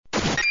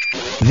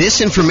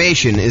This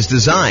information is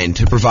designed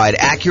to provide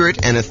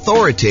accurate and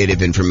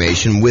authoritative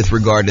information with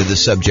regard to the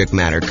subject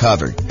matter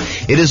covered.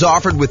 It is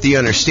offered with the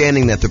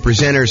understanding that the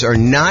presenters are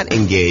not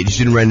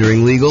engaged in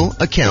rendering legal,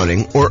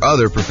 accounting, or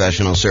other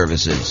professional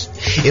services.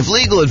 If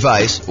legal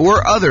advice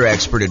or other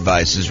expert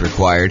advice is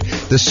required,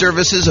 the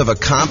services of a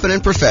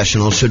competent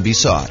professional should be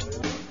sought.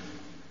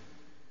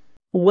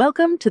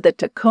 Welcome to the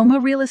Tacoma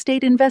Real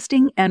Estate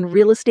Investing and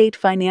Real Estate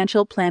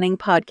Financial Planning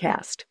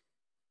Podcast.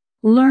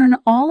 Learn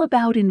all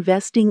about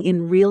investing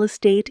in real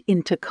estate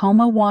in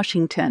Tacoma,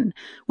 Washington,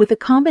 with a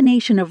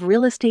combination of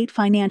real estate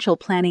financial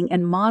planning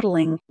and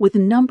modeling with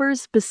numbers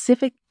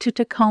specific to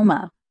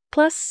Tacoma,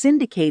 plus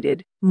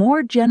syndicated,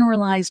 more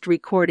generalized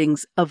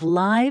recordings of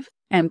live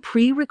and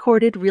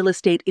pre-recorded real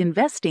estate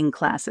investing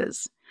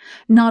classes,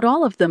 not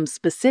all of them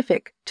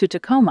specific to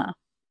Tacoma.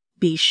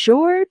 Be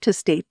sure to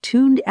stay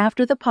tuned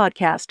after the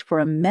podcast for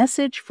a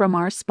message from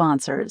our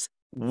sponsors.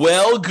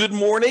 Well, good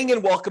morning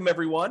and welcome,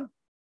 everyone.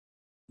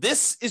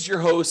 This is your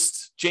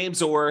host,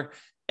 James Orr,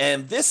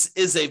 and this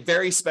is a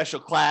very special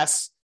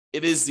class.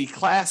 It is the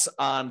class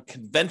on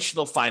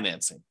conventional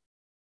financing.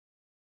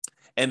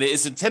 And it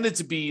is intended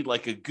to be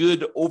like a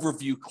good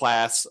overview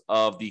class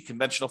of the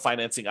conventional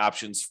financing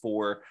options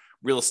for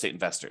real estate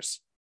investors.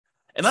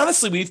 And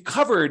honestly, we've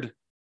covered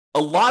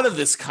a lot of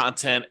this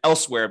content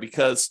elsewhere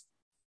because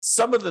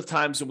some of the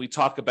times when we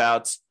talk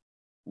about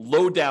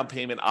low down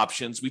payment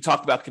options, we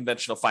talk about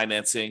conventional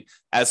financing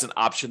as an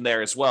option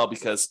there as well,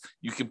 because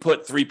you can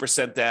put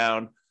 3%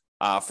 down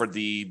for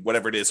the,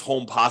 whatever it is,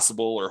 Home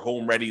Possible or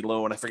Home Ready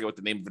loan. I forget what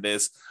the name of it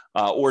is,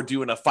 or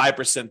doing a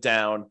 5%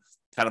 down,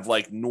 kind of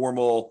like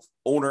normal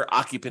owner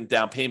occupant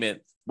down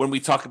payment when we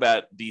talk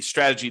about the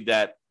strategy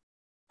that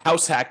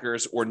house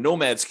hackers or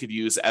nomads could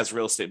use as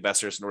real estate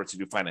investors in order to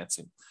do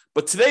financing.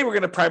 But today we're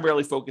going to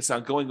primarily focus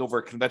on going over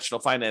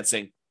conventional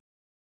financing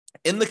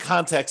in the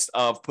context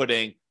of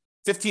putting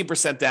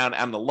 15% down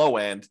on the low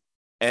end,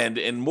 and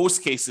in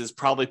most cases,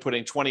 probably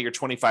putting 20 or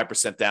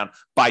 25% down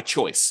by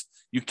choice.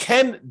 You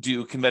can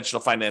do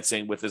conventional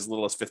financing with as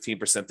little as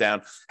 15%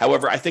 down.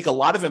 However, I think a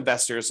lot of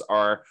investors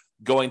are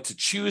going to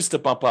choose to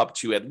bump up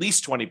to at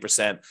least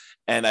 20%.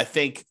 And I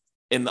think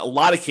in a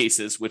lot of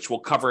cases, which we'll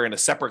cover in a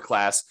separate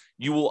class,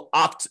 you will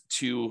opt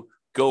to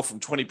go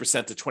from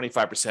 20% to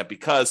 25%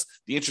 because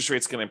the interest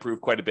rate's going to improve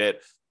quite a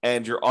bit.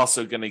 And you're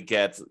also going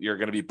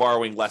to be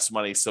borrowing less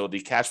money, so the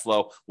cash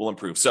flow will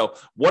improve. So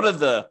one of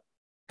the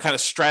kind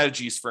of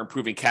strategies for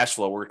improving cash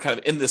flow, we're kind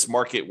of in this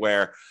market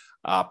where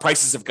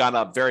prices have gone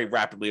up very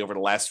rapidly over the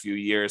last few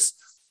years.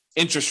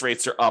 Interest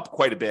rates are up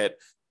quite a bit,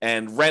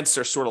 and rents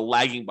are sort of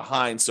lagging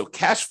behind. So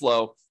cash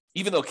flow,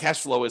 even though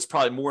cash flow is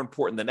probably more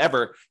important than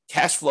ever,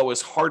 cash flow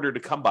is harder to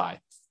come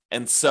by.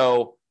 And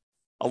so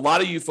a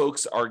lot of you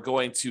folks are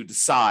going to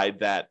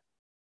decide that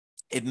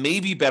it may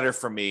be better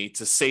for me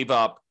to save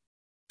up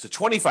to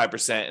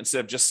 25% instead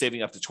of just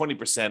saving up to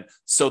 20%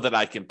 so that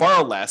I can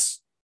borrow less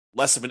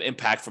of an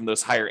impact from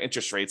those higher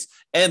interest rates.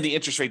 And the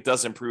interest rate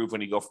does improve when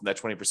you go from that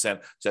 20%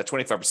 to that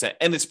 25%.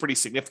 And it's pretty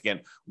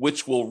significant,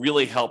 which will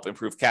really help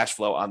improve cash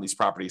flow on these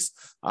properties.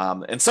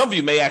 And some of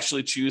you may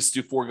actually choose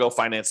to forego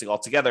financing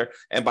altogether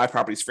and buy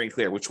properties free and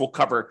clear, which we'll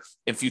cover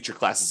in future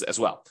classes as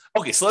well.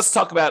 Okay, so let's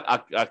talk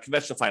about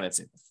conventional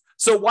financing.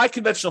 So why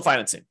conventional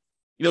financing?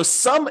 You know,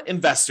 some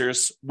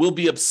investors will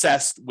be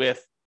obsessed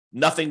with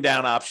nothing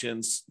down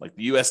options like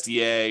the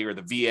USDA or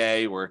the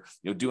VA, or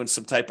doing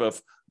some type of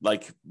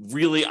like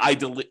really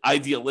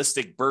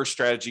idealistic burst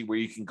strategy where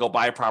you can go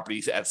buy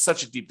properties at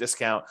such a deep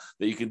discount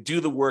that you can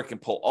do the work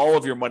and pull all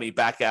of your money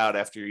back out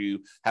after you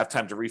have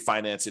time to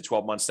refinance it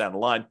 12 months down the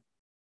line.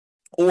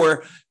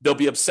 Or they'll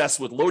be obsessed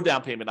with low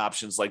down payment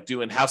options like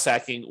doing house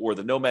hacking or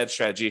the nomad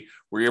strategy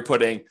where you're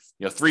putting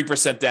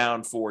 3%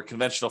 down for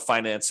conventional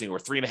financing or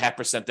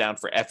 3.5% down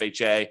for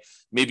FHA.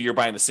 Maybe you're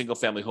buying a single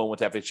family home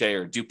with FHA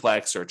or a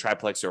duplex or a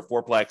triplex or a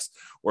fourplex,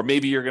 or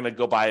maybe you're going to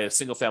go buy a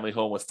single family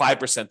home with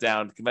 5%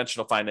 down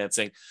conventional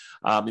financing.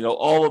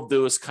 All of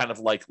those kind of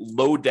like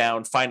low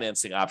down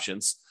financing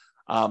options.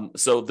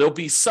 So there'll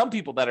be some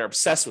people that are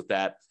obsessed with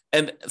that.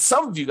 And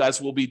some of you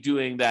guys will be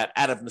doing that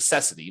out of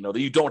necessity, that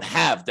you don't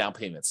have down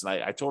payments. And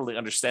I totally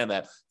understand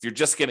that. If you're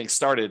just getting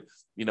started,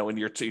 and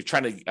you're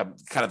trying to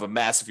kind of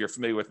amass, if you're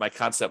familiar with my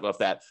concept of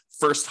that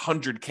first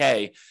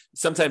 100K,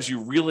 sometimes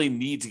you really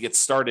need to get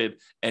started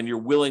and you're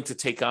willing to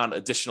take on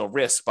additional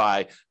risk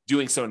by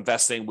doing some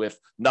investing with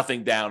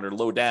nothing down or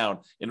low down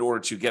in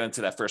order to get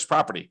into that first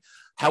property.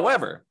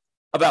 However,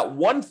 about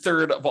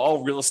 1/3 of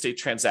all real estate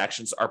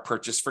transactions are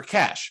purchased for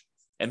cash.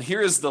 And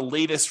here is the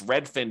latest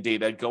Redfin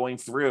data going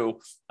through,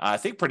 I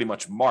think pretty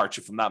much March,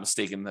 if I'm not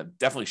mistaken. That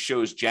definitely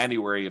shows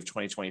January of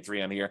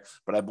 2023 on here,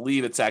 but I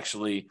believe it's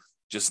actually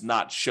just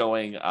not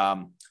showing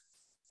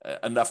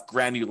enough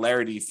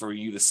granularity for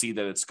you to see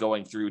that it's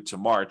going through to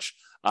March.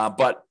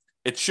 But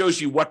it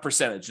shows you what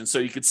percentage. And so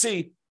you can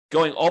see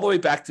going all the way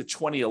back to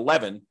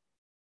 2011,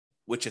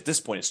 which at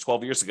this point is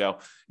 12 years ago,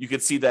 you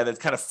could see that it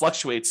kind of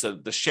fluctuates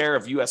the share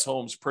of U.S.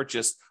 homes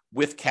purchased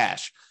with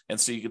cash. And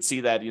so you can see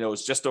that,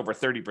 it's just over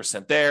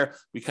 30% there.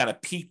 We kind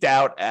of peaked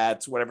out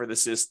at whatever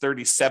this is,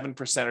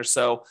 37% or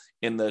so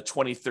in the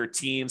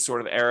 2013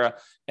 sort of era.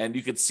 And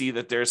you can see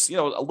that there's,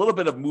 a little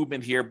bit of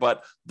movement here,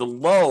 but the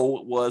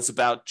low was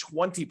about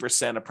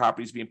 20% of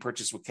properties being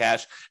purchased with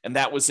cash. And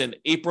that was in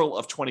April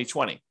of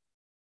 2020,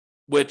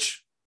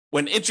 which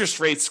when interest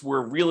rates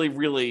were really,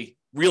 really,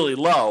 really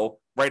low,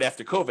 right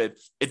after COVID,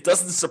 it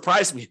doesn't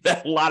surprise me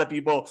that a lot of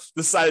people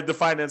decided to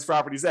finance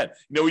properties then.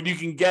 When you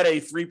can get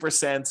a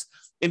 3%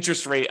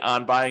 interest rate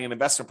on buying an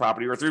investment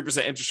property or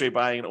 3% interest rate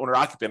buying an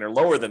owner-occupant, or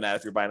lower than that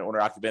if you're buying an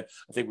owner-occupant,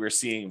 I think we were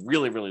seeing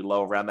really, really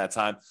low around that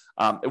time.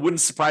 It wouldn't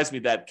surprise me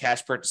that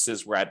cash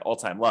purchases were at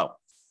all-time low.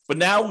 But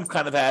now we've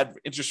kind of had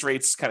interest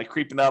rates kind of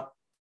creeping up,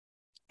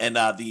 and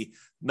the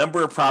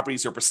number of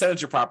properties or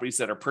percentage of properties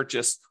that are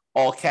purchased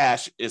all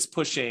cash is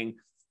pushing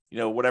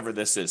whatever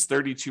this is,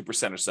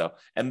 32% or so.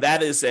 And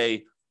that is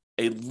a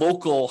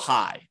local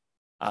high.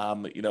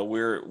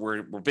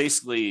 We're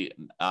basically,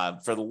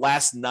 for the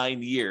last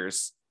 9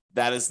 years,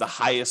 that is the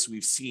highest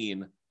we've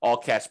seen all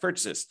cash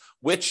purchases,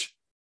 which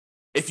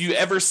if you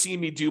ever see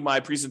me do my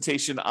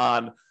presentation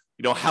on,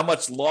 how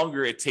much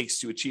longer it takes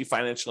to achieve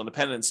financial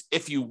independence,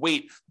 if you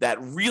wait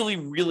that really,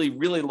 really,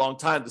 really long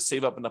time to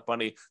save up enough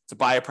money to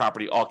buy a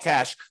property all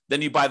cash,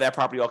 then you buy that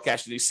property all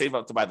cash and you save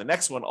up to buy the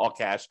next one all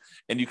cash.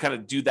 And you kind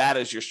of do that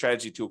as your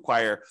strategy to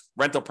acquire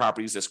rental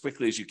properties as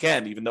quickly as you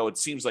can, even though it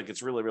seems like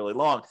it's really, really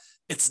long.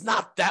 It's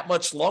not that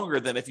much longer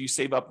than if you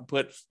save up and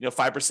put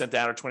 5%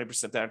 down or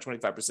 20% down or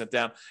 25%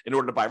 down in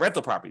order to buy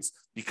rental properties,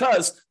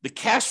 because the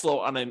cash flow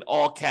on an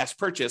all cash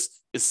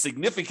purchase is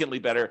significantly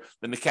better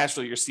than the cash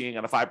flow you're seeing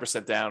on a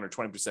 5% down or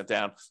 20%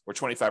 down or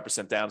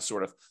 25% down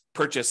sort of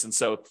purchase. And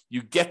so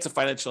you get to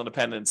financial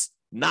independence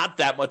not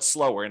that much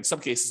slower, in some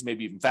cases,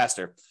 maybe even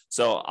faster.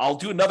 So I'll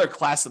do another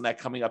class on that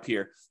coming up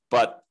here,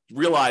 but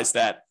realize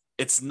that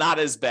it's not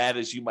as bad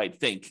as you might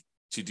think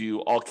to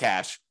do all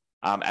cash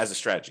as a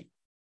strategy.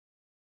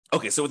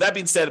 Okay, so with that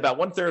being said, about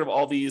 1/3 of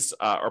all these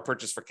are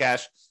purchased for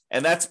cash,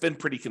 and that's been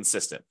pretty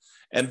consistent.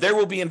 And there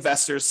will be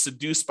investors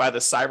seduced by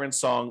the siren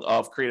song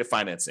of creative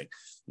financing.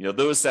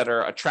 Those that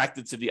are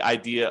attracted to the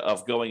idea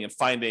of going and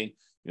finding,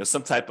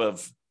 some type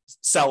of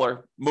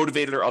seller,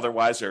 motivated or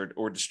otherwise,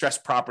 or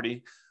distressed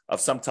property of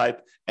some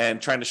type,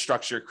 and trying to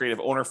structure creative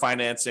owner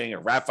financing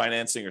or wrap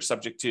financing or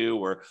subject to,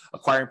 or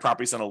acquiring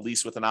properties on a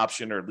lease with an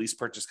option or lease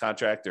purchase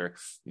contract, or,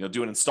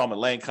 do an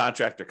installment land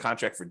contract or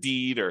contract for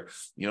deed, or,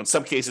 in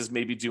some cases,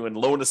 maybe doing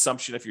loan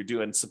assumption if you're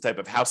doing some type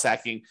of house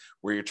hacking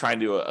where you're trying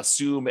to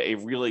assume a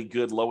really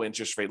good low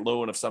interest rate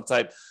loan of some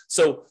type.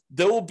 So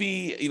there will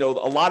be, a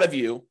lot of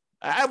you,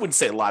 I wouldn't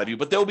say a lot of you,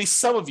 but there will be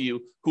some of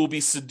you who will be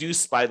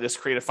seduced by this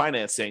creative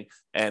financing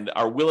and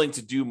are willing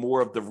to do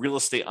more of the real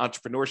estate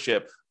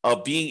entrepreneurship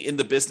of being in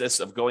the business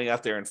of going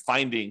out there and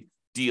finding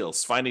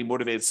deals, finding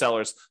motivated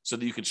sellers so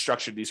that you can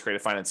structure these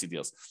creative financing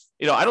deals.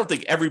 I don't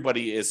think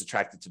everybody is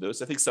attracted to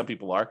those. I think some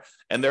people are,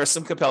 and there are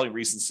some compelling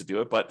reasons to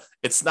do it, but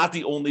it's not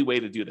the only way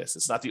to do this.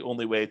 It's not the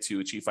only way to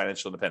achieve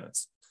financial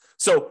independence.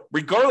 So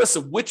regardless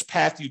of which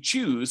path you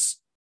choose,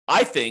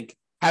 I think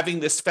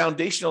having this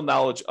foundational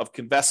knowledge of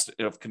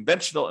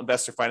conventional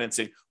investor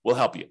financing will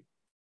help you.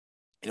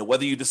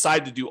 Whether you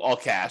decide to do all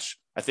cash,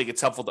 I think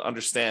it's helpful to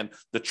understand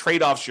the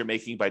trade-offs you're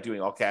making by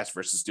doing all cash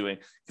versus doing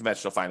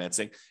conventional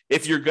financing.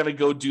 If you're going to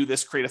go do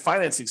this creative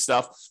financing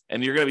stuff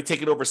and you're going to be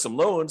taking over some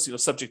loans,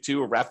 subject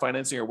to or wrap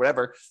financing or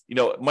whatever,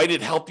 might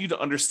it help you to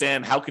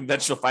understand how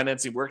conventional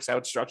financing works, how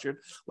it's structured,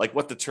 like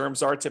what the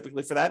terms are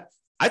typically for that?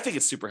 I think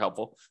it's super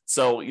helpful.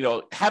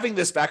 So, having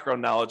this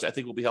background knowledge, I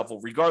think will be helpful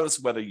regardless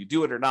of whether you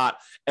do it or not.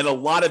 And a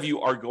lot of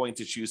you are going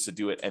to choose to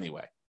do it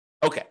anyway.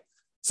 Okay.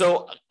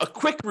 So a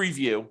quick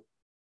review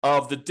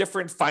of the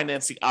different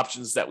financing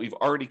options that we've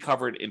already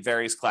covered in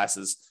various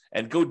classes,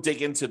 and go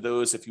dig into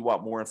those if you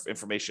want more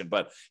information.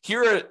 But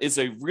here is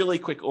a really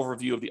quick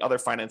overview of the other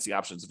financing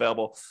options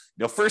available.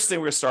 First thing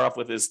we're going to start off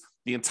with is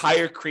the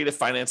entire creative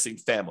financing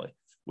family,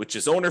 which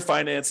is owner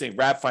financing,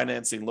 wrap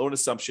financing, loan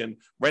assumption,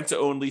 rent to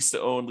own, lease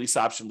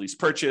option, lease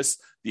purchase,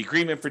 the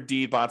agreement for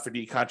deed, bond for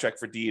deed, contract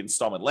for deed,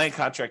 installment land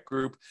contract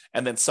group,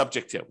 and then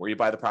subject to, where you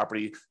buy the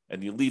property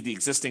and you leave the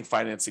existing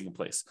financing in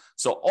place.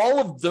 So all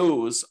of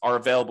those are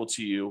available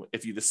to you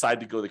if you decide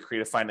to go the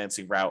creative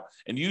financing route.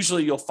 And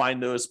usually you'll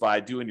find those by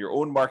doing your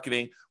own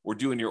marketing or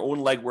doing your own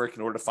legwork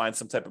in order to find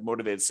some type of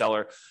motivated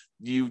seller.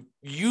 You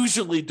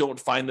usually don't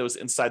find those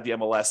inside the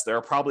MLS. There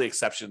are probably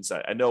exceptions.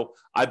 I know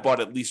I bought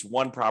at least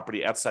one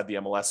property outside the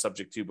MLS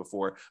subject to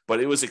before,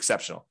 but it was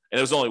exceptional. And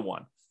it was only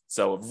one.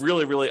 So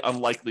really, really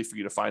unlikely for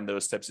you to find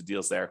those types of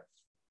deals there.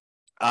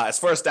 As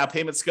far as down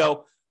payments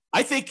go,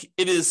 I think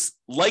it is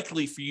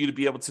likely for you to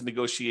be able to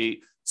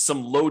negotiate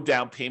some low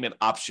down payment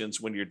options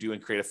when you're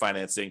doing creative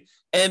financing.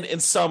 And in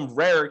some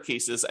rare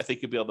cases, I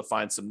think you'll be able to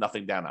find some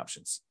nothing down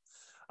options.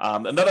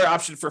 Another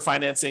option for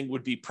financing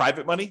would be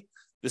private money.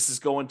 This is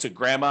going to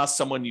grandma,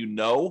 someone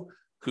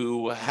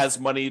who has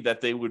money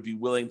that they would be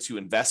willing to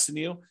invest in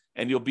you.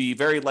 and you'll be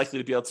very likely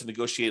to be able to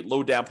negotiate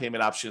low down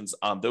payment options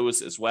on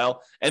those as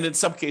well. And in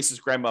some cases,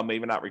 grandma may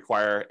not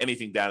require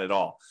anything down at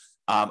all.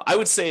 I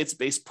would say it's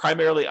based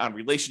primarily on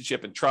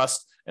relationship and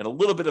trust and a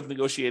little bit of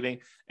negotiating,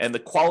 and the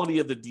quality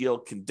of the deal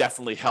can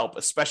definitely help,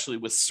 especially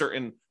with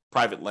certain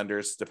private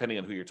lenders, depending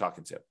on who you're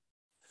talking to.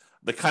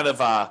 The kind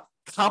of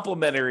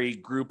complementary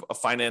group of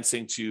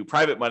financing to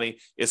private money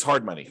is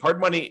hard money.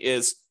 Hard money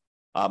is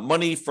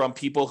money from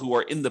people who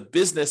are in the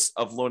business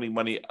of loaning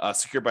money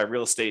secured by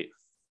real estate.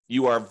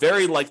 You are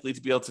very likely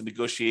to be able to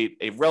negotiate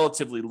a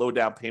relatively low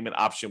down payment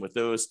option with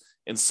those.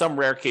 In some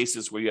rare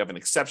cases where you have an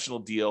exceptional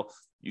deal,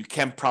 you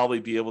can probably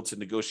be able to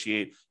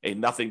negotiate a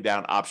nothing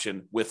down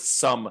option with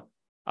some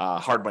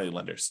hard money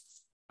lenders.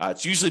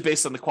 It's usually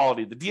based on the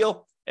quality of the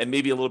deal and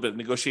maybe a little bit of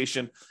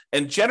negotiation.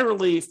 And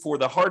generally for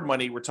the hard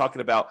money, we're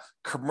talking about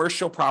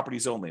commercial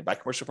properties only. By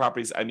commercial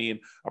properties, I mean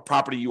a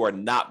property you are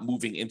not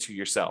moving into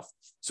yourself.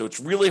 So it's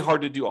really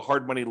hard to do a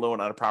hard money loan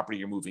on a property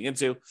you're moving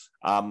into,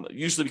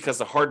 usually because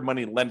the hard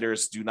money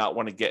lenders do not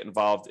want to get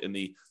involved in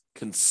the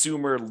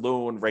consumer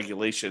loan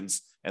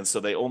regulations. And so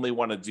they only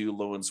want to do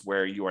loans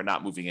where you are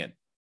not moving in.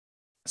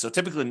 So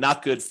typically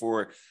not good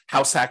for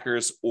house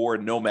hackers or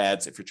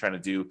nomads if you're trying to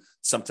do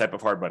some type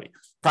of hard money.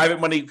 Private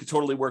money could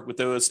totally work with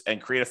those,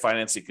 and creative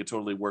financing could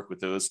totally work with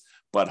those.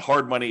 But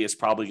hard money is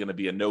probably going to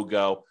be a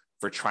no-go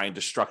for trying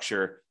to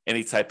structure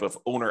any type of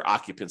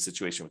owner-occupant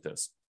situation with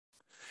those.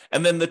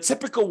 And then the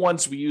typical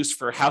ones we use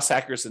for house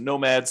hackers and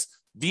nomads,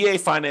 VA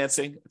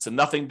financing. It's a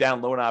nothing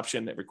down loan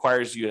option. It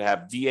requires you to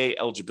have VA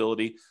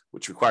eligibility,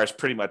 which requires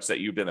pretty much that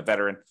you've been a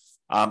veteran.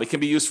 It can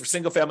be used for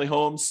single family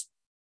homes,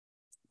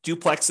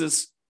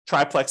 duplexes,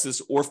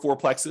 triplexes, or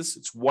fourplexes.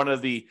 It's one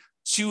of the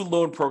 2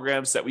 loan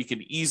programs that we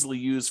can easily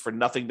use for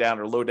nothing down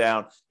or low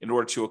down in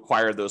order to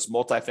acquire those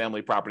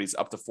multifamily properties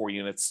up to 4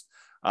 units.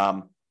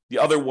 The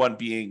other one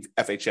being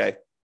FHA.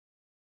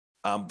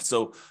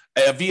 So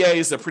a VA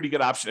is a pretty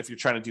good option if you're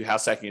trying to do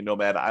house hacking and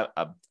nomad.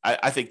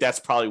 I think that's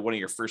probably one of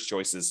your first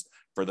choices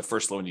for the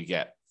first loan you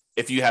get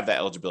if you have that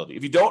eligibility.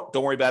 If you don't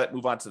worry about it.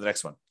 Move on to the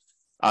next one.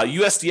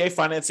 USDA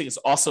financing is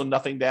also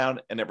nothing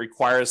down, and it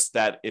requires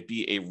that it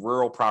be a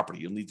rural property.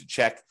 You'll need to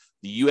check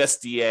the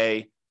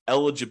USDA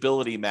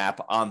eligibility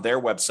map on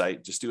their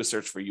website. Just do a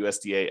search for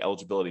USDA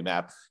eligibility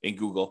map in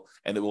Google,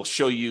 and it will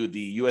show you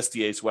the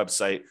USDA's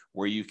website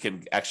where you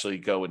can actually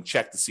go and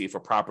check to see if a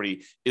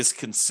property is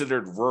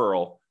considered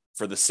rural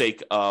for the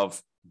sake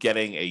of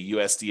getting a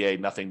USDA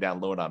nothing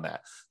down loan on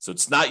that. So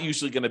it's not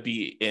usually going to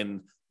be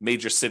in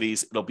major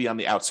cities. It'll be on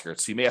the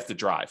outskirts. So you may have to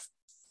drive.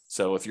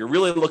 So if you're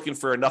really looking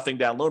for a nothing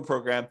down loan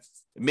program,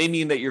 it may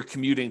mean that you're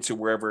commuting to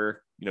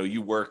wherever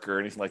you work or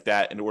anything like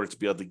that in order to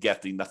be able to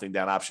get the nothing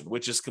down option,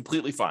 which is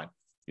completely fine.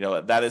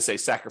 That is a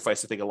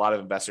sacrifice I think a lot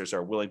of investors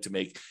are willing to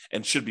make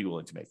and should be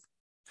willing to make.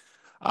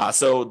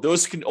 So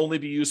those can only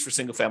be used for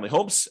single family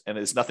homes and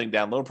is nothing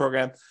down loan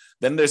program.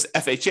 Then there's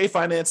FHA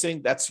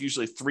financing. That's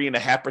usually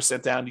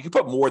 3.5% down. You can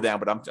put more down,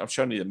 but I'm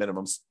showing you the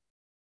minimums.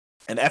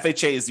 And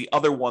FHA is the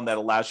other one that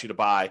allows you to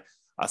buy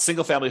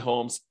single family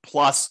homes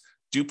plus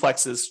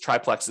duplexes,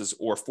 triplexes,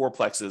 or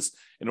fourplexes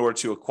in order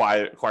to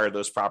acquire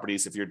those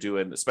properties.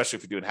 Especially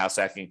if you're doing house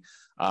hacking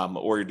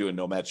or you're doing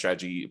nomad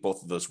strategy,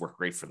 both of those work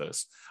great for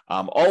those.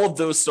 All of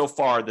those so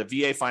far, the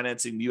VA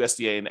financing, the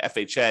USDA, and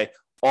FHA,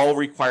 all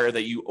require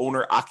that you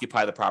owner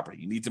occupy the property.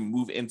 You need to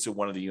move into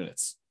one of the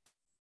units,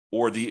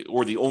 or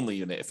the only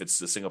unit if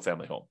it's a single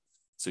family home.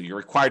 So you're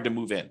required to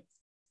move in.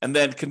 And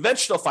then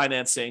conventional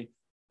financing,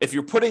 if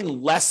you're putting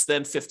less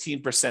than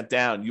 15%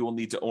 down, you will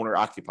need to owner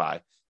occupy.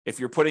 If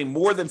you're putting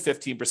more than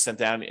 15%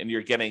 down and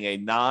you're getting a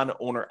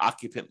non-owner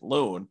occupant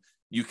loan,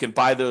 you can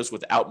buy those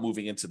without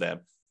moving into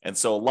them. And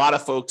so a lot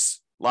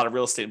of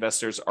real estate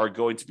investors are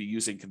going to be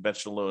using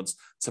conventional loans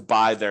to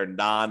buy their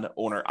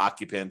non-owner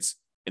occupants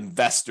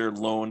investor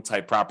loan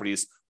type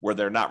properties where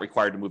they're not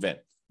required to move in.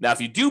 Now, if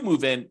you do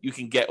move in, you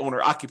can get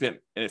owner occupant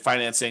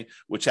financing,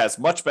 which has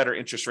much better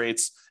interest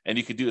rates, and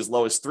you could do as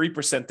low as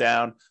 3%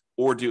 down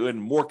or doing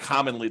more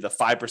commonly the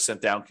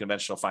 5% down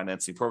conventional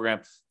financing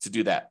program to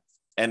do that.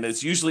 And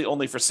it's usually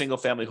only for single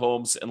family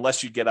homes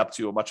unless you get up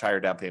to a much higher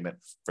down payment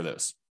for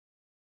those.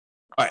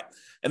 All right.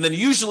 And then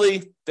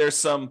usually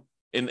there's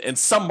in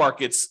some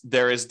markets,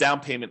 there is down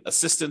payment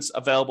assistance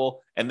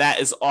available, and that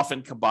is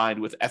often combined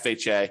with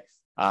FHA.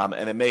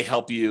 And it may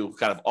help you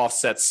kind of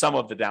offset some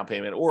of the down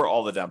payment or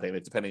all the down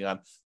payment, depending on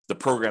the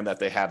program that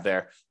they have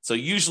there. So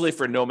usually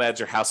for nomads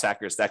or house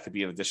hackers, that could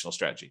be an additional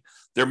strategy.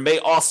 There may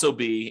also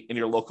be in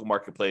your local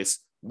marketplace,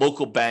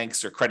 local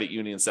banks or credit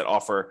unions that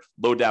offer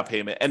low down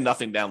payment and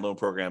nothing down loan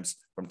programs.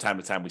 From time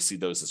to time, we see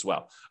those as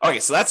well. Okay,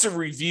 so that's a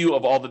review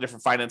of all the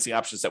different financing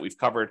options that we've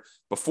covered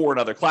before in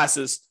other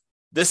classes.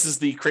 This is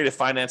the creative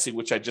financing,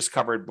 which I just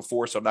covered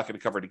before, so I'm not going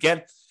to cover it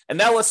again. And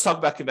now let's talk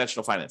about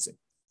conventional financing,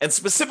 and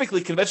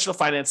specifically conventional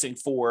financing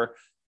for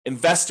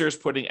investors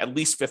putting at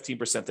least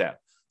 15% down.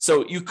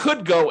 So you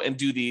could go and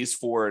do these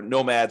for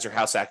nomads or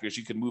house hackers.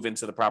 You could move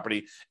into the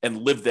property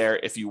and live there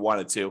if you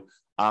wanted to.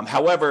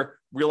 However,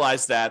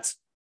 realize that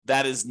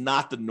that is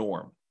not the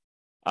norm.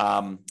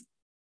 And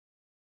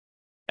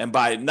And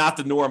by not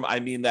the norm, I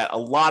mean that a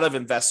lot of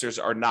investors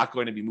are not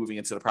going to be moving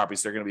into the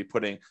properties. They're going to be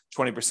putting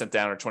 20%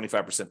 down or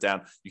 25%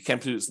 down. You can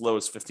put as low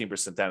as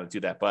 15% down and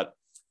do that. But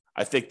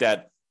I think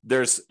that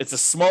it's a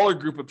smaller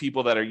group of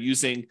people that are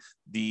using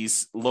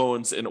these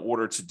loans in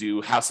order to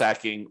do house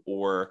hacking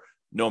or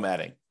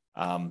nomading.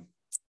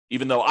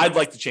 Even though I'd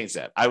like to change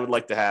that. I would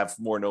like to have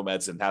more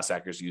nomads and house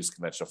hackers use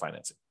conventional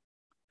financing.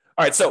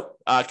 All right, so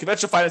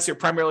conventional finance here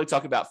primarily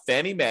talking about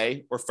Fannie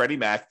Mae or Freddie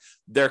Mac.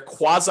 They're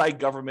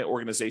quasi-government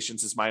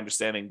organizations, is my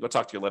understanding. Go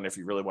talk to your lender if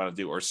you really want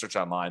to do, or search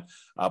online.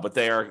 But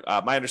they are,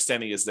 my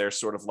understanding is they're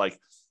sort of like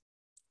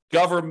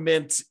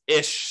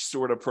government-ish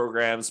sort of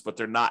programs, but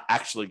they're not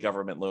actually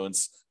government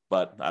loans.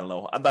 But I don't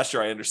know. I'm not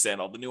sure I understand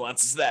all the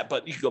nuances of that,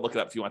 but you can go look it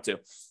up if you want to.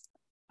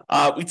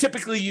 We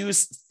typically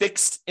use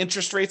fixed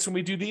interest rates when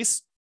we do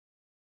these.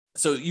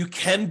 So you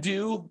can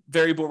do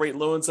variable rate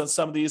loans on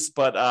some of these,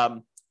 but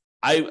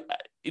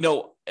in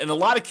a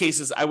lot of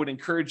cases, I would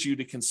encourage you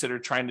to consider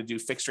trying to do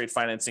fixed rate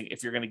financing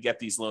if you're going to get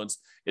these loans.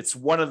 It's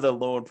one of the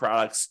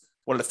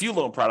few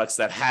loan products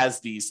that has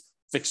these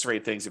fixed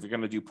rate things. If you're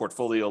going to do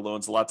portfolio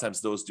loans, a lot of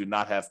times those do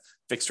not have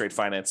fixed rate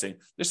financing.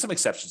 There's some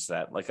exceptions to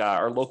that. Like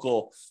our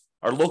local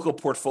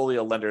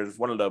portfolio lender is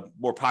one of the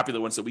more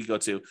popular ones that we go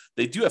to.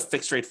 They do have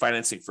fixed rate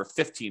financing for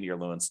 15-year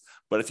loans,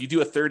 but if you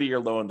do a 30-year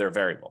loan, they're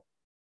variable.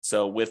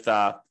 So with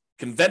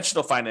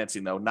conventional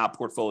financing, though, not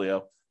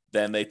portfolio,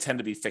 then they tend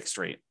to be fixed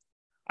rate.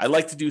 I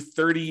like to do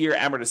 30-year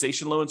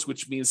amortization loans,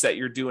 which means that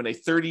you're doing a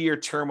 30-year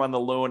term on the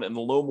loan and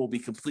the loan will be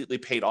completely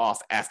paid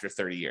off after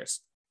 30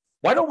 years.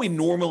 Why don't we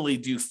normally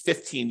do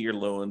 15-year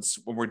loans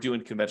when we're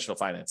doing conventional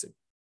financing?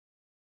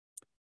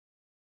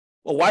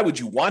 Well, why would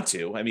you want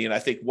to? I mean, I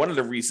think one of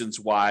the reasons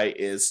why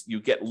is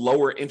you get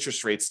lower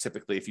interest rates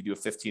typically if you do a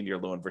 15-year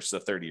loan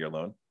versus a 30-year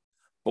loan.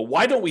 But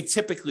why don't we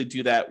typically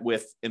do that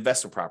with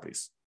investment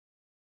properties?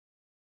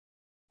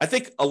 I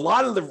think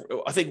one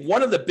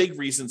of the big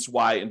reasons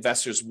why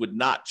investors would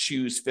not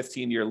choose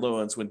 15-year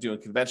loans when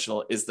doing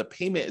conventional is the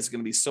payment is going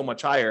to be so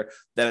much higher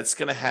that it's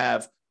going to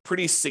have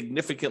pretty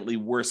significantly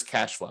worse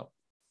cash flow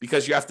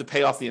because you have to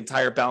pay off the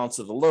entire balance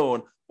of the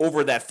loan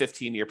over that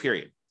 15-year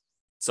period.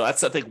 So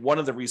that's, I think, one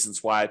of the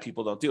reasons why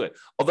people don't do it.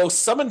 Although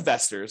some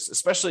investors,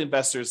 especially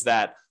investors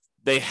that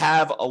they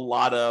have a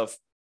lot of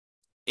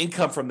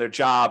income from their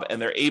job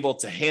and they're able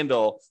to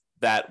handle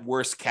that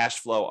worse cash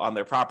flow on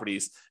their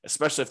properties,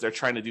 especially if they're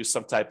trying to do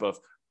some type of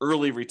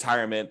early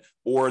retirement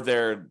or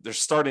they're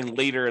starting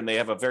later and they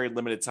have a very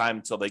limited time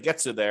until they get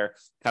to their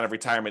kind of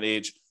retirement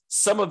age.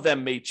 Some of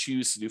them may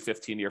choose to do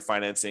 15-year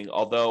financing,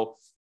 although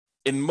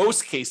in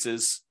most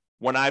cases,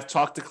 when I've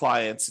talked to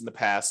clients in the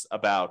past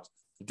about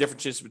the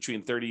differences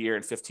between 30-year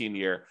and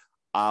 15-year,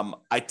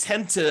 I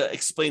tend to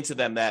explain to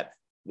them that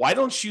why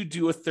don't you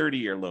do a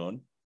 30-year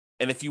loan?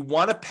 And if you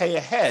want to pay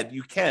ahead,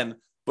 you can,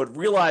 but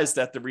realize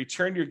that the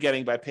return you're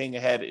getting by paying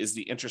ahead is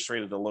the interest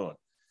rate of the loan.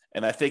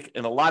 And I think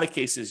in a lot of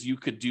cases, you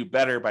could do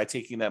better by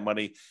taking that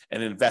money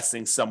and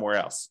investing somewhere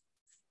else.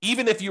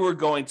 Even if you were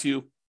going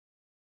to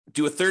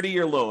do a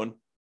 30-year loan,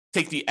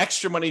 take the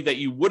extra money that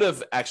you would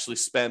have actually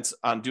spent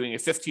on doing a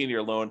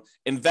 15-year loan,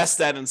 invest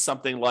that in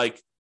something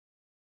like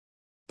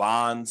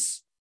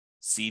bonds,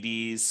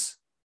 CDs,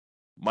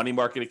 money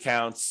market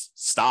accounts,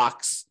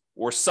 stocks,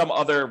 or some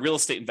other real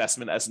estate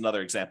investment as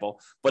another example,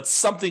 but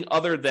something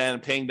other than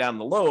paying down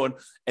the loan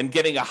and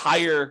getting a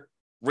higher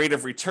rate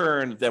of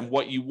return than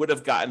what you would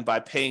have gotten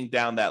by paying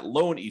down that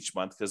loan each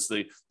month, because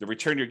the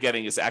return you're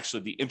getting is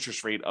actually the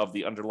interest rate of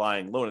the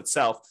underlying loan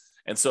itself.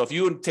 And so if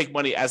you take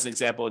money as an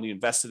example and you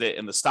invested it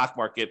in the stock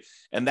market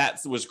and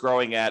that was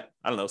growing at,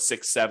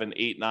 6, 7,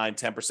 8, 9,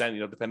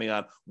 10%, depending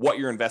on what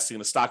you're investing in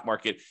the stock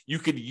market, you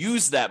could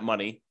use that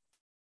money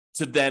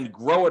to then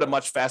grow at a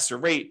much faster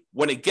rate.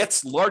 When it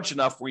gets large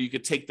enough where you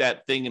could take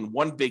that thing in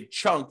one big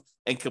chunk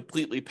and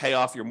completely pay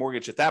off your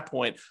mortgage at that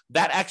point,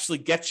 that actually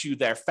gets you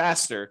there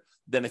faster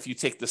than if you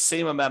take the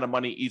same amount of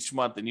money each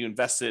month and you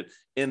invest it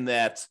in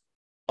that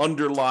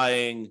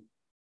underlying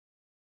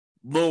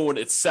loan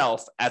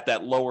itself at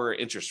that lower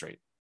interest rate.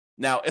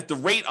 Now, if the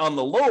rate on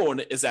the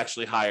loan is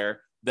actually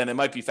higher, then it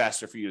might be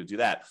faster for you to do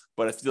that.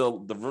 But if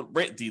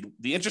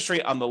the interest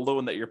rate on the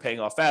loan that you're paying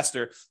off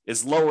faster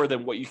is lower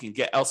than what you can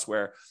get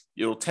elsewhere,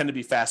 it'll tend to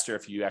be faster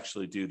if you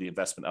actually do the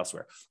investment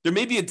elsewhere. There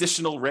may be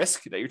additional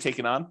risk that you're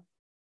taking on.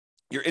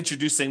 You're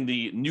introducing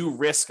the new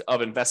risk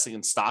of investing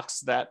in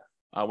stocks that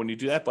when you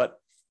do that. But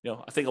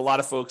I think a lot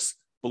of folks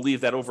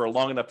believe that over a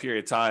long enough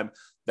period of time,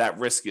 that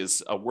risk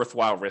is a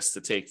worthwhile risk to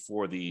take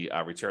for the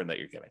return that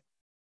you're getting.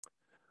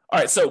 All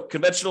right, so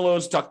conventional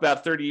loans, talk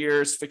about 30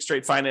 years, fixed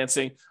rate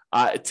financing.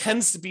 It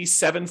tends to be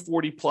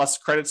 740 plus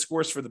credit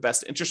scores for the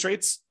best interest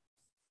rates.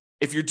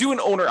 If you're doing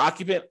owner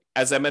occupant,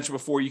 as I mentioned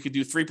before, you could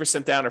do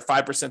 3% down or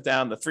 5%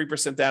 down. The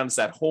 3% down is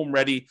that home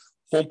ready,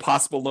 home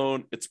possible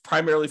loan. It's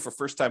primarily for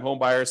first time home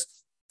buyers.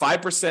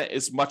 5%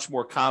 is much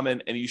more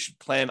common, and you should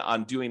plan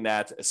on doing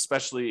that,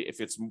 especially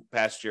if it's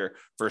past your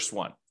first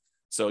one.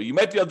 So you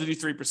might be able to do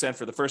 3%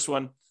 for the first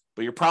one,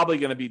 but you're probably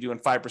going to be doing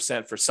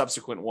 5% for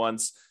subsequent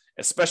ones,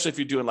 especially if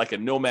you're doing like a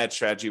nomad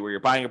strategy where you're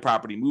buying a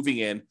property, moving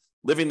in,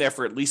 living there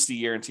for at least a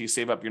year until you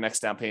save up your next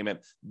down payment,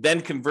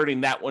 then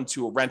converting that one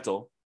to a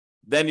rental.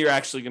 Then you're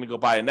actually going to go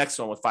buy a next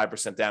one with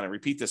 5% down and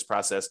repeat this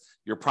process.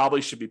 You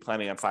probably should be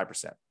planning on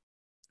 5%,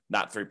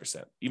 not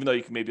 3%, even though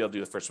you can maybe I'll do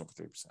the first one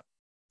for 3%.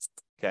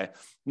 Okay.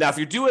 Now, if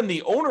you're doing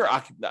the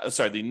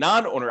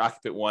non-owner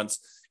occupant ones,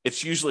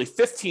 it's usually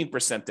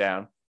 15%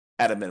 down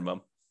at a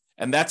minimum,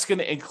 and that's going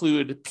to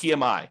include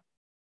PMI.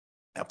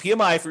 Now,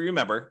 PMI, if you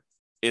remember,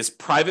 is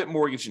private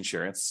mortgage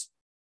insurance.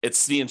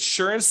 It's the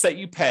insurance that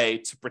you pay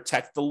to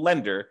protect the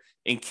lender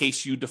in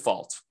case you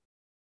default.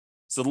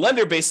 So the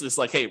lender basically is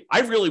like, hey,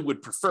 I really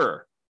would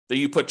prefer that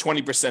you put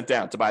 20%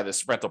 down to buy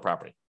this rental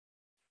property.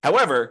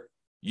 However,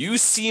 you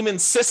seem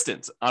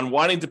insistent on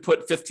wanting to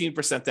put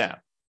 15% down.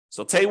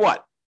 So I'll tell you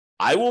what,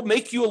 I will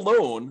make you a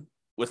loan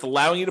with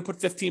allowing you to put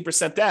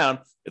 15% down.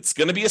 It's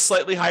going to be a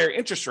slightly higher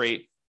interest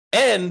rate.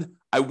 And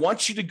I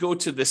want you to go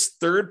to this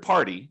third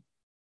party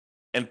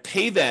and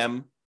pay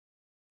them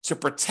to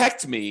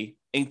protect me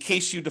in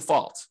case you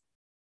default.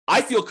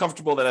 I feel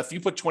comfortable that if you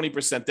put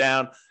 20%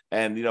 down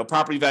and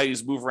property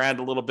values move around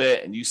a little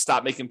bit and you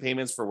stop making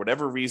payments for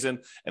whatever reason,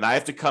 and I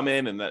have to come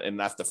in and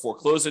I have to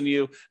foreclose on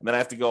you, and then I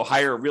have to go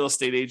hire a real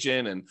estate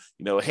agent and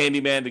a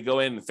handyman to go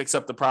in and fix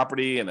up the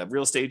property and a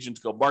real estate agent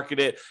to go market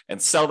it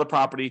and sell the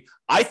property,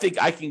 I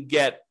think I can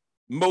get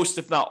most,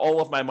 if not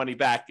all, of my money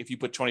back if you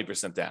put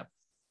 20% down.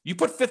 You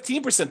put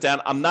 15%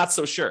 down, I'm not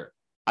so sure.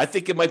 I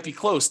think it might be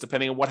close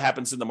depending on what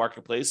happens in the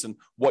marketplace and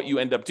what you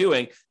end up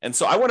doing. And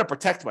so I want to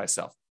protect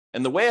myself.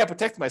 And the way I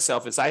protect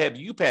myself is I have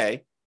you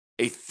pay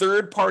a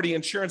third-party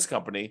insurance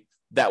company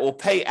that will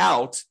pay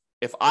out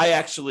if I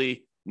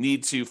actually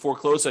need to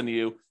foreclose on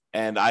you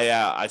and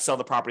I sell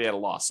the property at a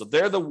loss. So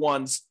they're the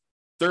ones,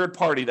 third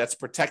party, that's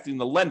protecting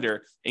the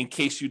lender in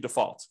case you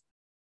default.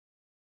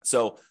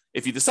 So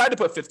if you decide to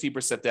put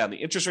 15% down, the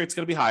interest rate's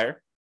going to be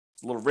higher.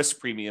 It's a little risk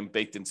premium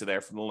baked into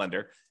there from the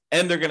lender,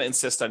 and they're going to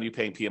insist on you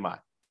paying PMI.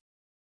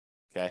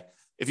 Okay.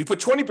 If you put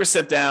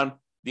 20% down,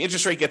 the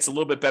interest rate gets a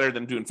little bit better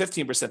than doing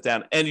 15%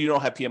 down, and you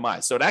don't have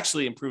PMI. So it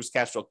actually improves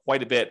cash flow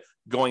quite a bit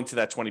going to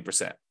that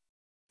 20%.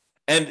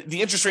 And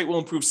the interest rate will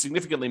improve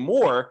significantly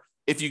more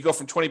if you go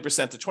from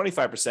 20% to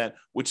 25%,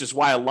 which is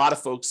why a lot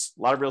of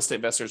real estate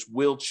investors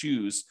will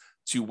choose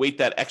to wait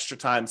that extra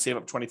time, save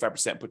up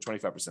 25%, put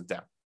 25%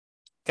 down.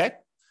 Okay.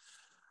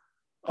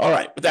 All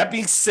right. With that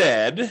being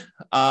said,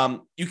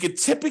 you could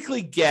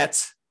typically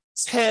get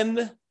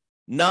 10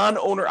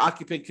 non-owner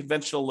occupant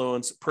conventional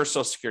loans per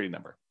Social Security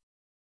number.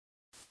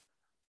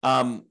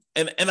 And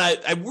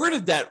I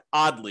worded that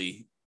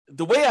oddly.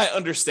 The way I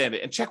understand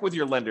it, and check with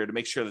your lender to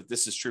make sure that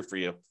this is true for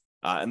you.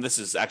 And this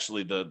is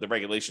actually the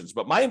regulations.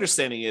 But my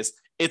understanding is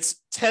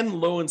it's 10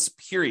 loans,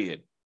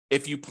 period,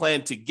 if you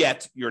plan to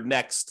get your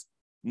next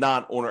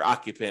non-owner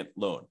occupant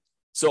loan.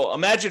 So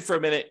imagine for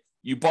a minute,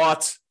 you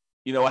bought,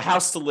 a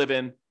house to live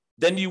in,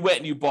 then you went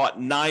and you bought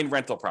 9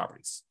 rental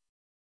properties,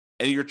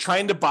 and you're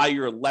trying to buy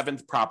your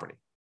 11th property.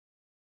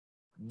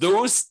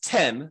 Those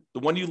 10, the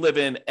one you live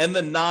in, and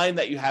the 9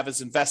 that you have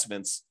as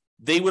investments,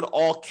 they would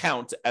all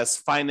count as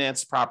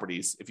finance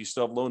properties if you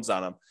still have loans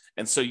on them.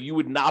 And so you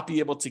would not be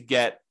able to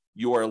get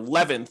your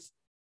 11th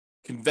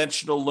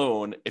conventional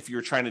loan if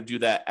you're trying to do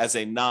that as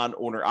a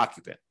non-owner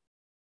occupant.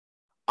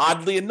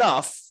 Oddly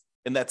enough,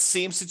 in that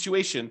same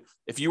situation,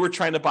 if you were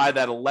trying to buy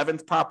that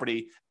 11th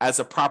property as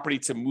a property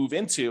to move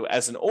into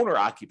as an owner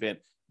occupant,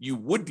 you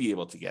would be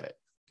able to get it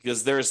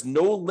because there's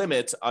no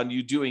limit on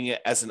you doing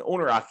it as an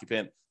owner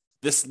occupant.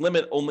 This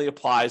limit only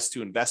applies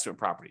to investment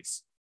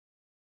properties.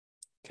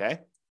 Okay,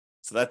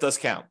 so that does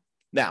count.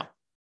 Now,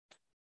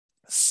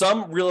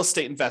 some real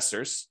estate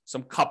investors,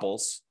 some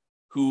couples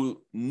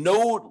who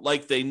know,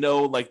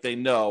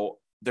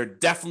 they're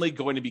definitely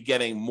going to be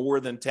getting more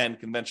than 10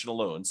 conventional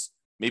loans.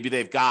 Maybe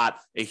they've got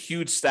a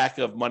huge stack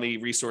of money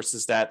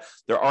resources that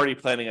they're already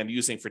planning on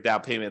using for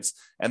down payments,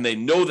 and they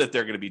know that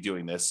they're going to be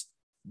doing this.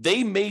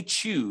 They may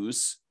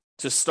choose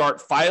to start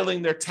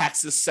filing their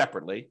taxes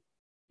separately,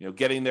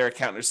 getting their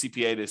accountant or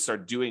CPA to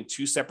start doing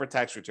 2 separate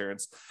tax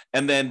returns.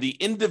 And then the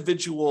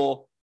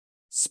individual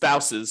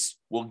spouses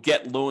will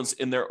get loans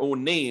in their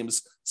own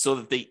names so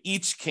that they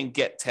each can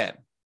get 10.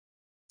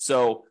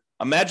 So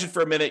imagine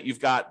for a minute, you've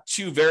got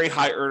 2 very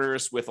high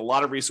earners with a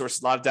lot of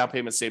resources, a lot of down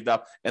payments saved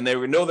up, and they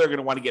know they're going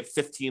to want to get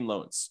 15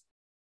 loans.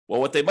 Well,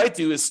 what they might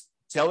do is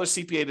tell their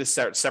CPA to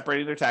start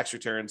separating their tax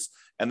returns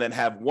and then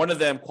have one of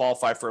them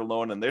qualify for a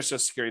loan and their Social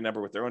Security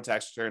number with their own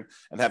tax return,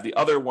 and have the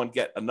other one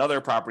get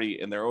another property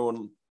in their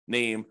own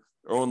name,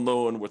 their own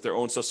loan with their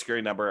own Social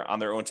Security number on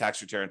their own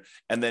tax return.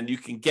 And then you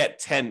can get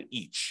 10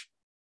 each.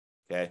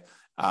 Okay.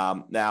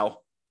 Now,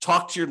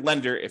 talk to your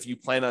lender if you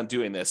plan on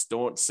doing this.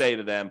 Don't say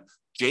to them,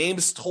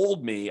 James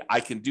told me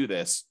I can do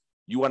this.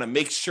 You want to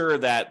make sure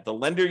that the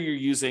lender you're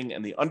using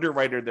and the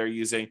underwriter they're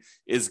using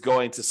is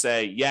going to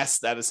say, yes,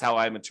 that is how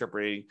I'm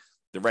interpreting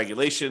the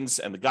regulations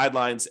and the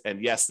guidelines.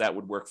 And yes, that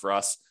would work for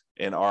us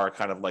in our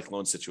kind of like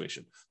loan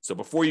situation. So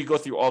before you go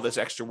through all this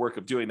extra work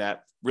of doing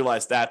that,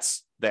 realize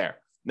that's there.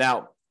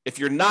 Now, if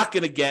you're not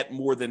going to get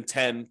more than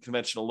 10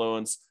 conventional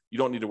loans, you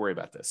don't need to worry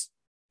about this.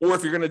 Or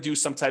if you're going to do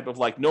some type of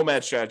like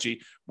nomad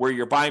strategy where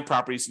you're buying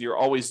properties and you're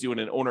always doing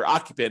an owner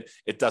occupant,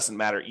 it doesn't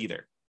matter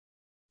either.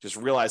 Just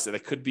realize that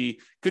it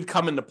could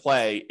come into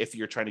play if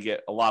you're trying to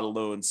get a lot of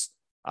loans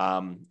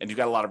and you've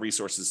got a lot of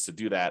resources to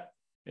do that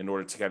in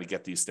order to kind of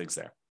get these things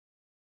there.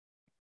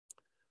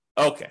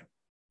 Okay.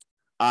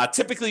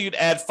 Typically, you'd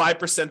add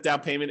 5%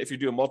 down payment if you're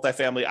doing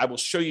multifamily. I will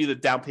show you the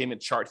down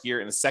payment chart here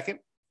in a second.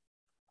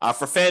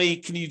 For Fannie,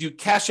 can you do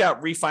cash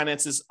out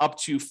refinances up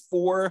to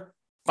 4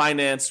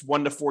 finance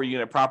 1 to 4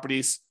 unit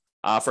properties?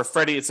 For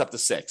Freddie, it's up to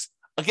 6.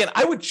 Again,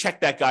 I would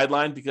check that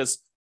guideline because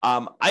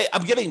I'm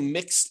getting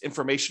mixed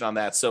information on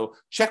that. So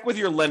check with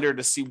your lender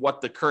to see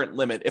what the current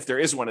limit, if there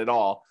is one at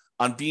all,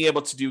 on being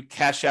able to do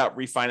cash out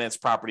refinance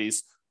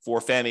properties for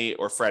Fannie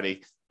or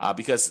Freddie,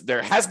 because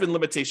there has been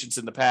limitations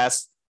in the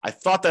past. I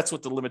thought that's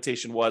what the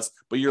limitation was,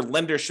 but your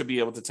lender should be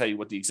able to tell you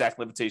what the exact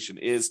limitation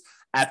is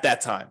at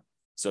that time.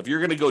 So if you're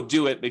going to go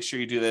do it, make sure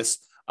you do this.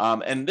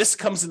 And this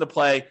comes into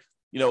play,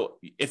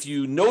 if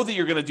you know that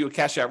you're going to do a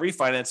cash out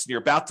refinance and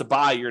you're about to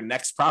buy your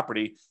next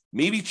property,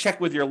 maybe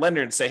check with your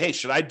lender and say, hey,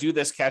 should I do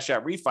this cash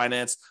out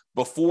refinance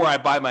before I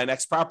buy my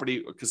next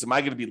property? Because am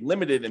I going to be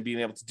limited in being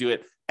able to do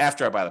it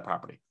after I buy the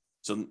property?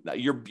 So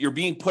you're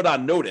being put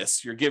on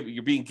notice. You're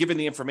being given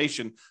the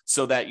information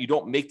so that you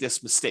don't make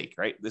this mistake,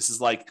 right? This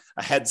is like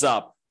a heads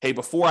up. Hey,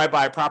 before I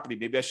buy a property,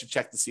 maybe I should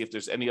check to see if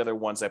there's any other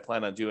ones I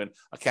plan on doing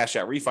a cash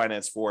out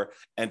refinance for,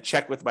 and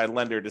check with my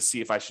lender to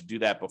see if I should do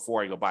that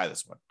before I go buy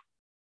this one.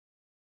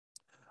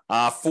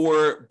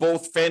 For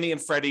both Fannie and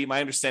Freddie,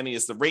 my understanding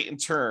is the rate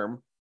and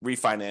term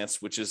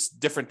refinance, which is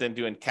different than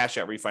doing cash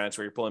out refinance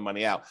where you're pulling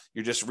money out.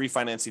 You're just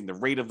refinancing the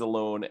rate of the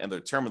loan and the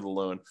term of the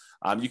loan.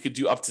 You could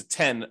do up to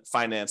 10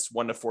 financed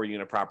 1 to 4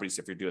 unit properties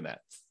if you're doing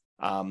that.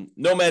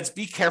 Nomads,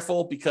 be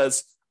careful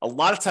because a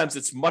lot of times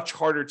it's much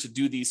harder to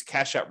do these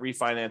cash out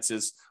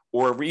refinances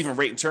or even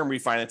rate and term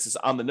refinances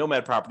on the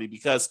nomad property,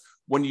 because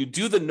when you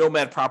do the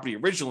nomad property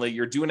originally,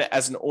 you're doing it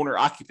as an owner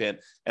occupant,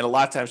 and a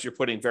lot of times you're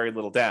putting very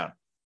little down.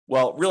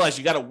 Well, realize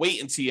you got to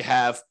wait until you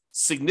have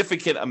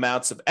significant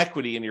amounts of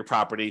equity in your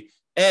property.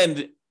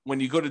 And when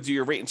you go to do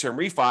your rate and term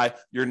refi,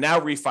 you're now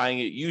refining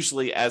it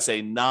usually as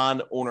a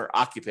non-owner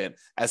occupant,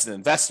 as an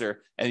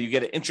investor, and you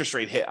get an interest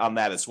rate hit on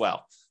that as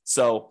well.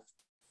 So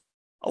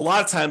a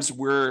lot of times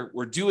we're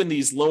doing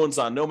these loans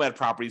on nomad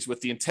properties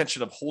with the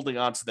intention of holding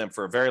on to them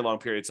for a very long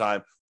period of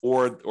time,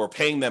 or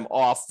paying them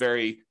off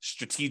very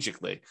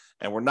strategically.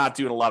 And we're not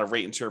doing a lot of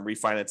rate and term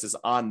refinances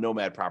on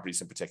nomad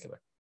properties in particular.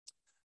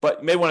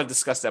 But you may want to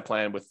discuss that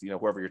plan with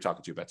whoever you're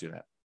talking to about doing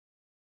that.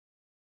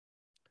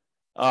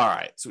 All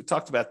right, so we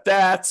talked about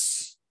that.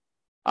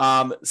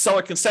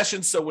 Seller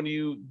concessions. So when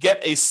you get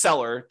a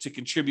seller to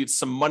contribute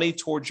some money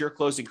towards your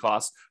closing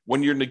costs,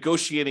 when you're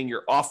negotiating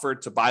your offer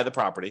to buy the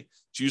property,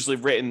 it's usually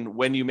written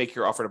when you make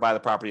your offer to buy the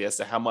property as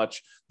to how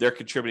much they're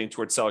contributing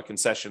towards seller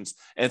concessions.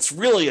 And it's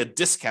really a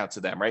discount to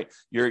them, right?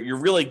 You're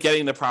really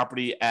getting the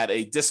property at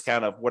a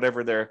discount of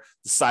whatever they're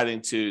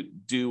deciding to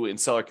do in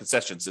seller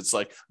concessions. It's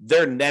like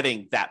they're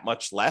netting that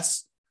much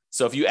less.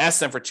 So if you ask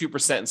them for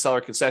 2% in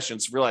seller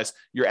concessions, realize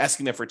you're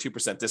asking them for a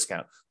 2%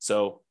 discount.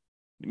 So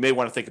you may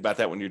want to think about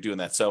that when you're doing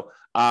that. So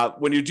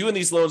when you're doing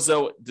these loans,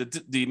 though,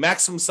 the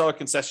maximum seller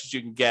concessions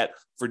you can get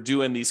for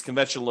doing these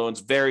conventional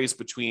loans varies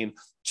between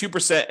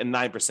 2% and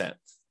 9%.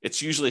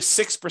 It's usually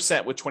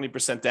 6% with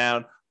 20%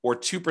 down, or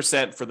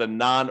 2% for the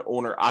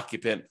non-owner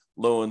occupant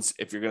loans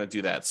if you're going to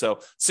do that. So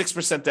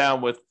 6%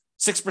 down with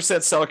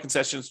 6% seller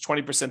concessions,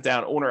 20%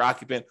 down owner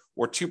occupant,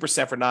 or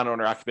 2% for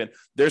non-owner occupant.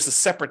 There's a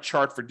separate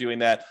chart for doing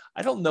that.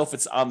 I don't know if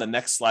it's on the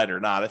next slide or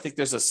not. I think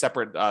there's a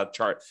separate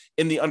chart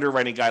in the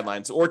underwriting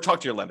guidelines, or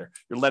talk to your lender.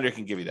 Your lender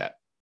can give you that.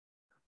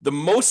 The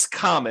most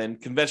common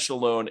conventional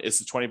loan is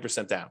the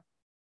 20% down.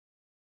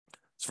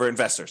 It's for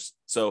investors.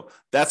 So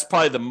that's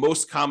probably the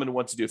most common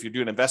one to do. If you're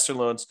doing investor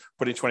loans,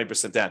 putting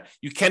 20% down.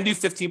 You can do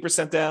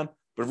 15% down,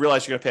 but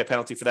realize you're going to pay a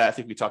penalty for that. I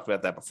think we talked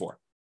about that before.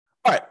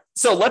 All right,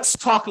 so let's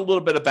talk a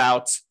little bit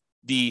about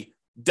the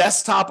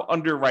desktop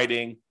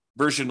underwriting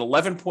version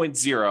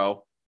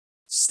 11.0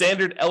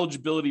 standard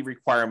eligibility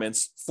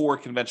requirements for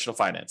conventional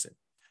financing.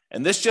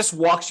 And this just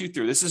walks you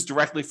through. This is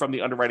directly from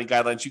the underwriting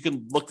guidelines. You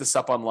can look this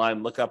up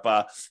online, look up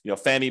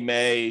Fannie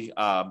Mae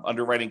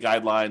underwriting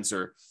guidelines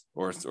or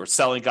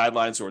selling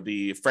guidelines, or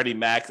the Freddie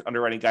Mac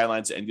underwriting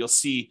guidelines, and you'll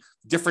see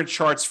different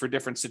charts for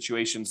different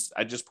situations.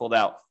 I just pulled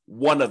out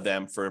one of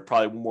them for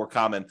probably more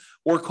common,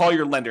 or call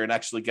your lender and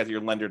actually get your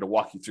lender to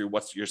walk you through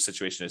what your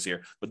situation is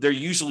here. But they're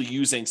usually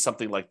using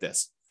something like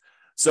this.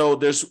 So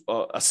there's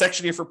a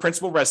section here for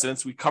principal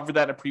residence. We covered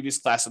that in a previous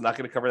class. I'm not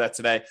going to cover that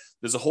today.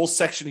 There's a whole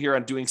section here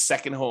on doing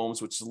second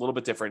homes, which is a little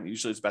bit different.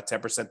 Usually it's about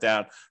 10%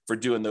 down for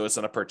doing those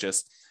on a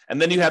purchase.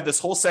 And then you have this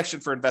whole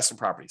section for investment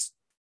properties.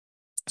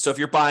 So if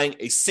you're buying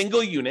a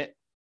single unit,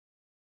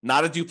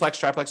 not a duplex,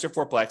 triplex, or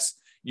fourplex,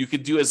 you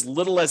could do as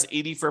little as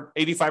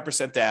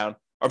 85% down.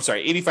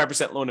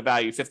 85% loan to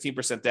value,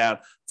 15% down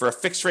for a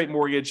fixed rate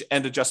mortgage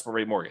and adjustable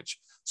rate mortgage.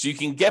 So you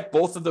can get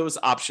both of those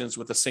options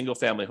with a single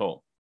family home.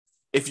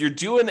 If you're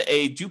doing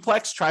a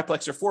duplex,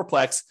 triplex, or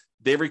fourplex,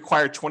 they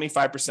require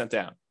 25%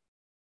 down.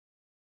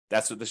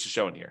 That's what this is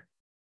showing here.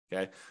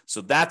 Okay.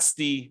 So that's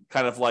the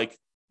kind of like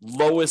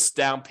lowest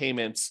down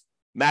payments,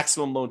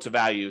 maximum loan to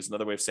value is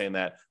another way of saying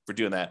that for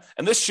doing that.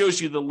 And this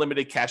shows you the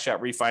limited cash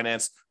out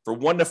refinance for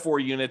 1 to 4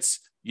 units.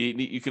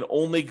 You can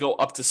only go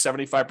up to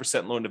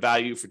 75% loan to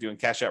value for doing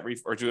cash out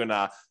or doing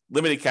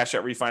limited cash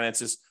out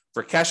refinances.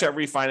 For cash out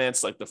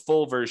refinance, like the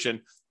full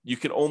version, you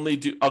can only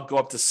go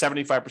up to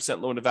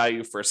 75% loan to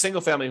value for a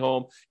single family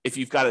home. If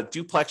you've got a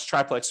duplex,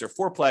 triplex, or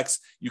fourplex,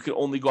 you can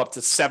only go up to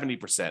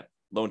 70%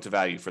 loan to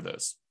value for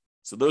those.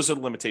 So those are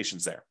the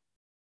limitations there.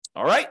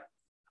 All right.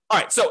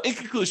 So in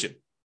conclusion,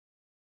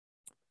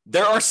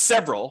 there are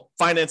several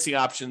financing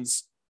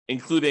options,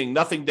 including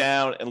nothing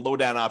down and low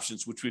down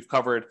options, which we've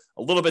covered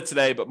a little bit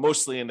today, but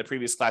mostly in the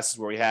previous classes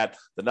where we had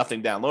the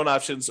nothing down loan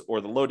options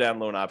or the low down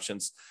loan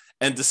options.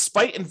 And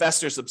despite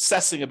investors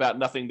obsessing about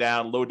nothing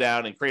down, low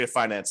down, and creative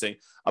financing,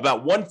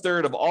 about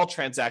 1/3 of all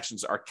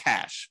transactions are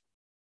cash.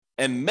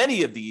 And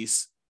many of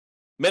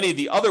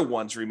the other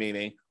ones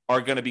remaining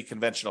are going to be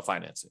conventional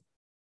financing.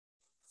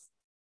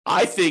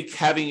 I think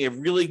having a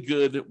really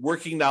good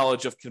working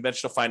knowledge of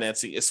conventional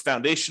financing is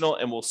foundational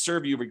and will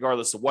serve you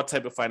regardless of what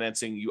type of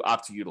financing you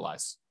opt to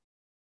utilize,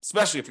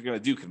 especially if you're going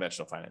to do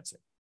conventional financing.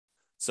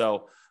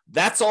 So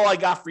that's all I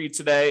got for you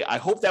today. I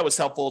hope that was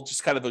helpful.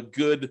 Just kind of a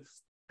good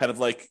kind of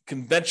like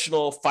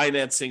conventional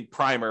financing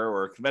primer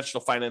or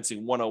conventional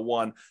financing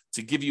 101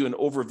 to give you an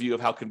overview of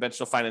how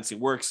conventional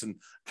financing works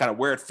and kind of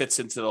where it fits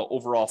into the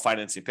overall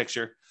financing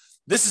picture.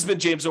 This has been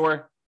James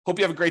Orr. Hope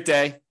you have a great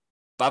day.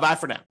 Bye-bye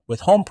for now. With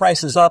home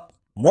prices up,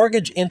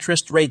 mortgage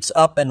interest rates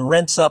up, and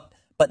rents up,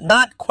 but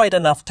not quite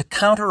enough to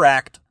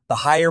counteract the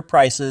higher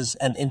prices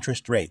and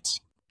interest rates.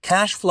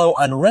 Cash flow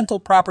on rental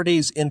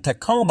properties in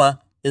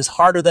Tacoma is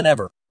harder than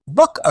ever.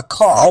 Book a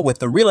call with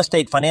the Real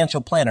Estate Financial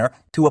Planner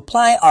to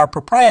apply our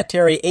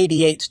proprietary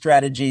 88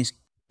 strategies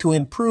to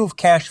improve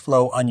cash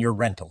flow on your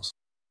rentals.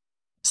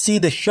 See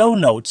the show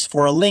notes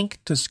for a link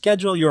to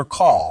schedule your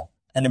call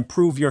and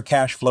improve your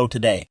cash flow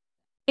today.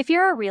 If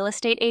you're a real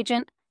estate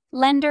agent,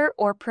 lender,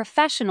 or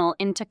professional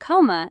in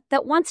Tacoma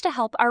that wants to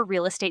help our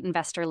real estate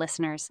investor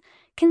listeners,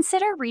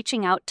 consider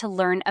reaching out to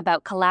learn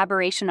about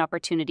collaboration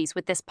opportunities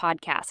with this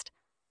podcast.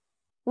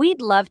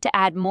 We'd love to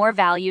add more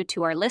value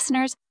to our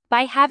listeners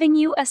by having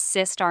you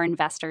assist our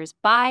investors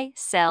buy,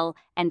 sell,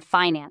 and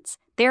finance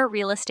their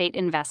real estate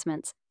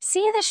investments.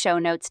 See the show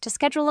notes to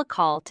schedule a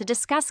call to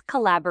discuss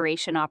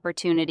collaboration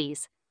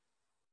opportunities.